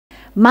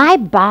My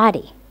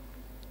body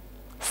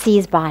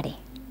sees body.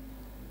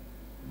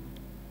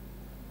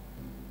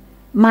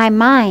 My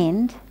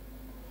mind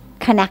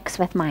connects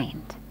with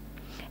mind.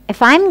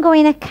 If I'm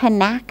going to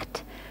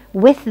connect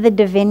with the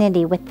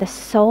divinity, with the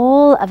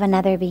soul of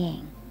another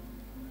being,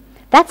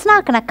 that's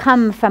not going to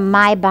come from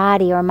my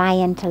body or my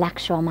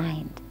intellectual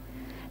mind.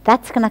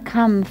 That's going to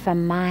come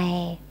from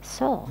my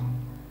soul.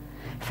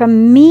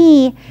 From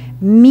me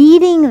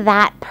meeting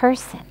that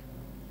person.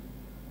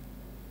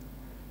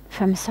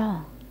 From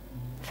soul,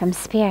 from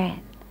spirit,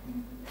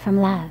 from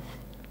love.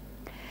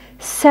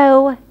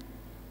 So,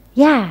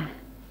 yeah,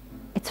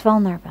 it's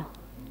vulnerable.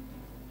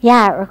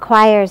 Yeah, it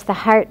requires the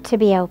heart to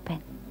be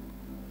open.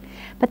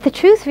 But the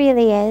truth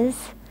really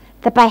is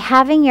that by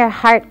having your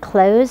heart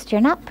closed,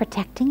 you're not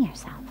protecting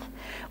yourself.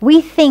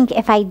 We think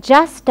if I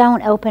just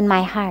don't open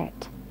my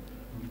heart,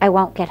 I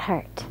won't get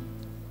hurt.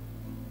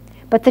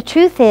 But the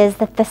truth is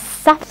that the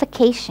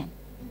suffocation,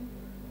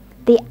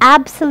 the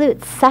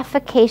absolute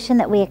suffocation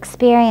that we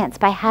experience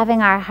by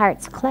having our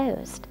hearts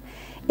closed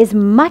is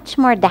much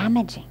more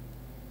damaging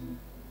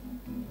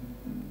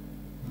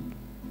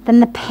than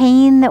the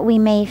pain that we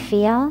may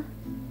feel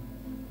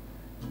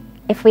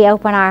if we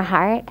open our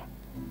heart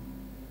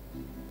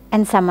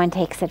and someone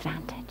takes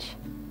advantage.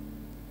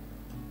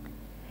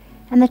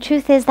 And the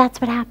truth is,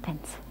 that's what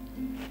happens.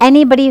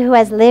 Anybody who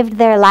has lived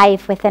their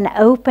life with an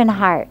open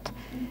heart,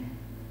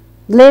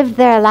 lived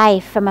their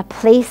life from a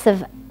place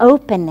of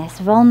openness,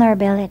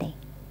 vulnerability,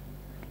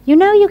 you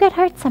know you get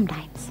hurt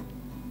sometimes.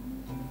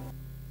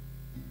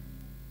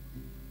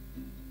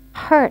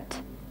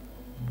 Hurt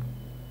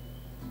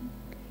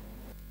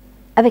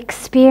of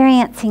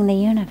experiencing the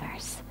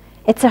universe.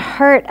 It's a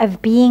hurt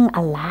of being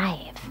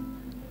alive.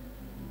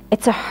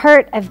 It's a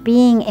hurt of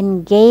being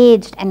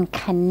engaged and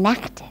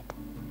connected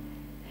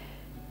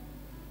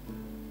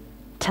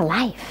to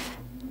life.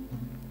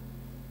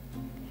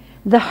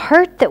 The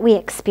hurt that we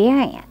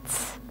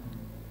experience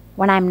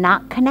when I'm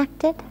not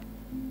connected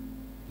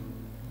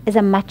is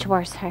a much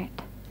worse hurt.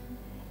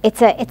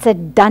 It's a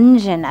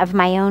dungeon of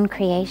my own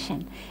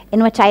creation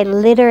in which I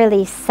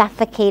literally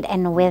suffocate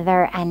and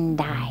wither and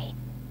die.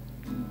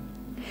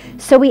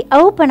 So we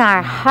open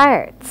our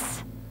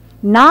hearts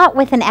not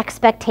with an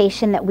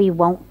expectation that we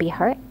won't be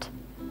hurt,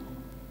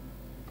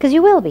 because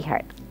you will be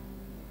hurt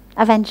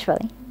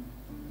eventually.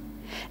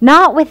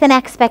 Not with an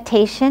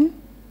expectation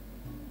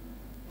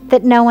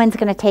that no one's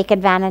going to take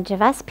advantage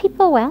of us.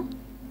 People will.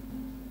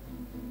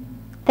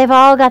 They've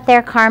all got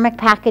their karmic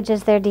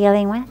packages they're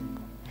dealing with.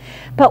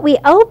 But we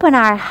open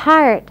our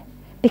heart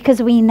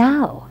because we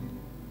know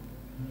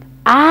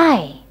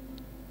I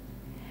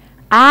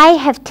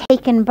have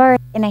taken birth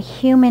in a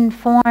human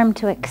form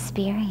to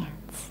experience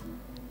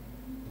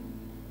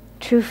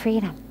true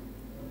freedom,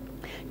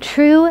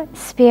 true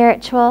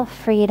spiritual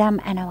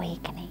freedom and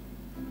awakening.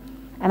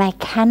 And I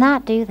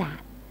cannot do that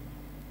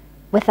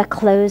with a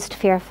closed,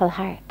 fearful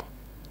heart.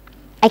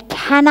 I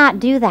cannot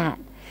do that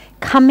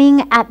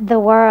coming at the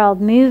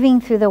world,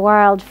 moving through the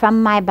world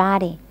from my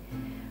body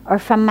or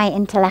from my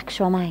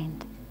intellectual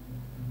mind.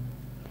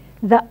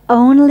 The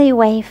only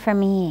way for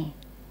me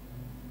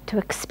to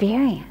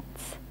experience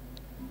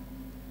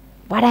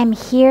what I'm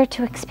here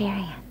to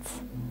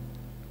experience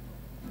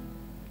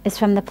is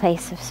from the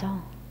place of soul.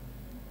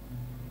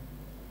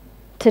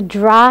 To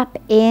drop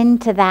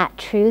into that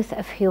truth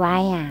of who I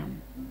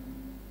am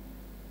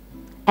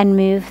and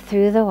move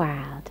through the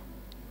world,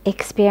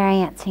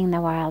 experiencing the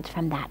world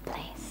from that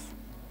place.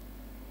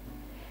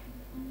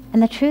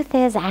 And the truth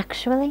is,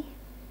 actually,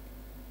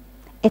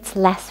 it's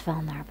less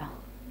vulnerable.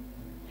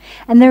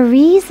 And the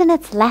reason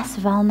it's less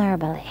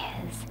vulnerable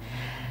is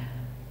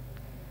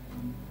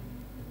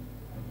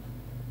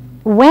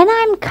when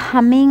I'm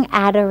coming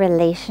at a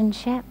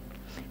relationship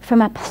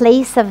from a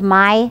place of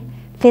my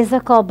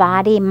physical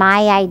body,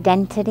 my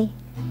identity,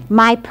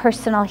 my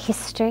personal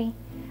history,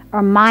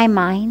 or my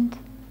mind,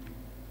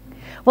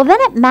 well, then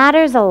it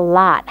matters a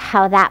lot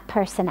how that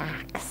person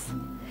acts.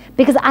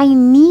 Because I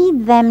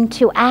need them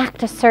to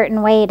act a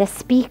certain way, to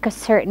speak a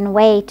certain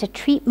way, to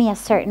treat me a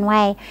certain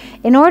way,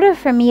 in order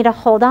for me to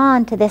hold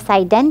on to this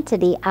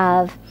identity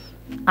of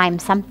I'm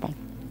something.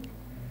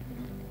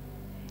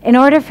 In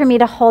order for me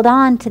to hold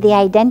on to the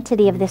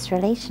identity of this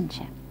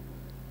relationship.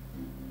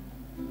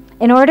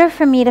 In order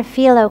for me to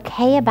feel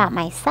okay about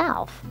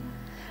myself,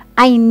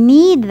 I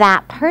need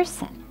that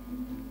person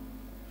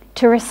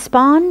to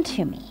respond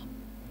to me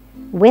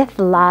with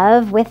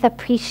love, with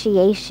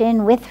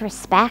appreciation, with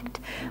respect,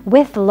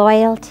 with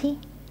loyalty.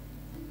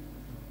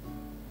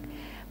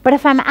 But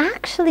if I'm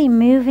actually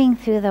moving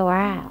through the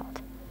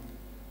world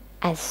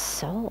as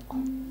soul,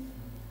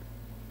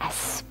 as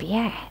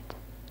spirit,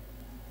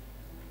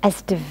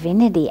 as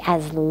divinity,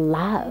 as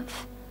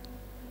love,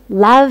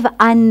 love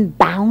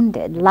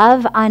unbounded,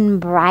 love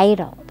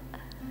unbridled,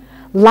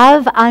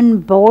 love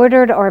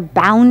unbordered or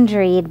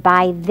boundaried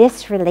by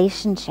this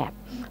relationship,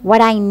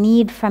 what I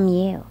need from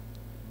you,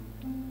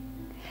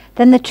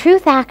 then the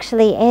truth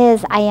actually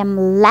is I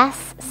am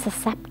less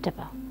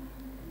susceptible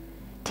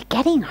to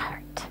getting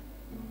hurt,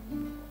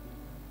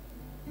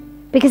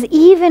 Because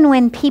even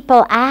when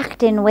people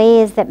act in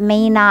ways that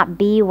may not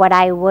be what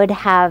I would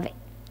have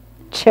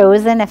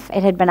chosen if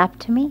it had been up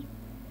to me,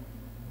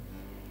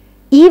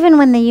 even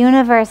when the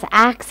universe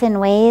acts in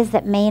ways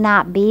that may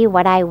not be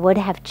what I would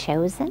have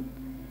chosen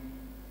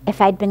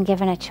if I'd been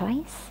given a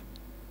choice,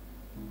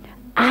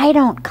 I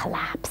don't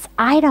collapse.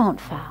 I don't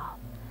fall.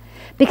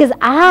 Because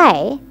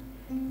I,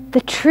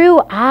 the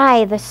true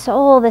I, the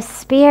soul, the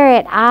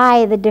spirit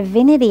I, the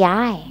divinity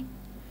I,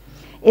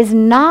 is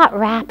not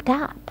wrapped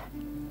up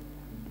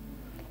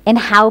in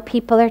how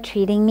people are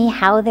treating me,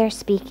 how they're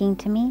speaking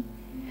to me,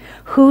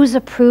 who's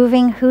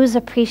approving, who's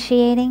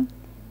appreciating,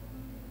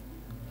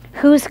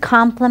 who's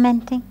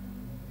complimenting.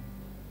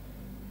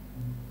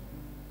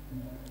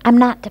 I'm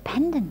not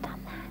dependent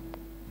on that.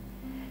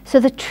 So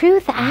the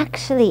truth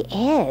actually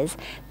is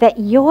that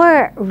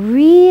your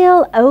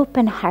real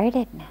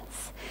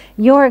open-heartedness,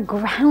 your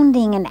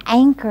grounding and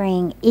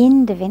anchoring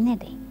in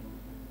divinity,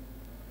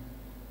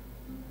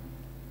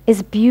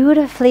 is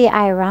beautifully,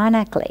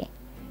 ironically,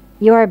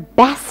 your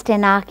best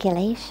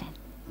inoculation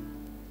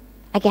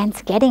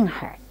against getting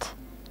hurt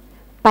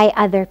by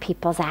other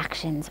people's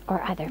actions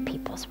or other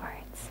people's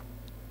words.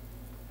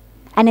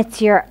 And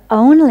it's your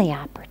only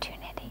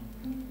opportunity,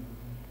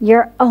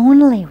 your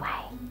only way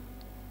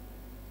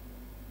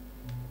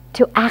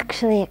to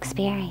actually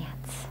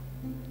experience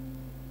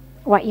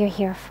what you're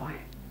here for.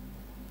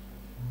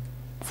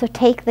 So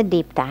take the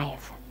deep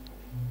dive.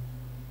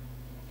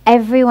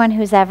 Everyone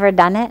who's ever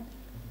done it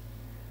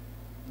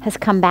has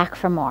come back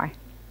for more.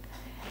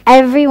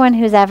 Everyone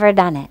who's ever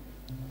done it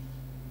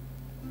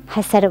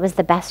has said it was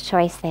the best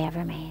choice they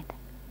ever made.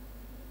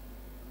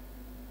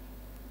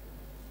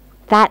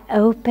 That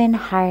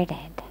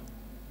open-hearted,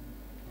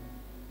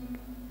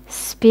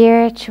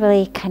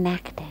 spiritually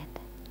connected,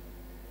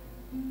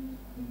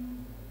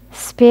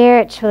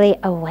 spiritually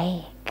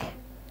awake,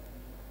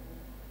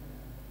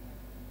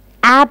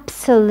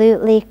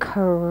 absolutely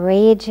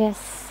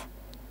courageous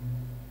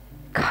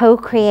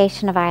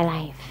co-creation of our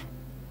life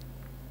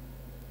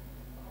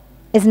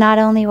is not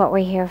only what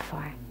we're here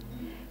for,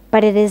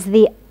 but it is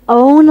the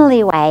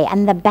only way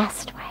and the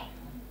best way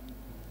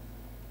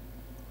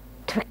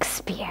to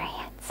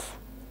experience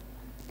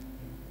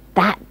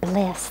that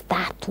bliss,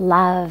 that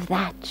love,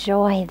 that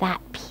joy, that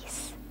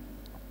peace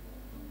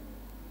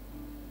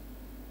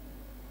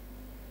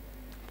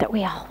that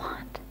we all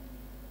want.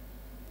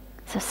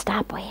 So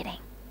stop waiting.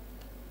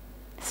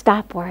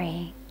 Stop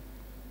worrying.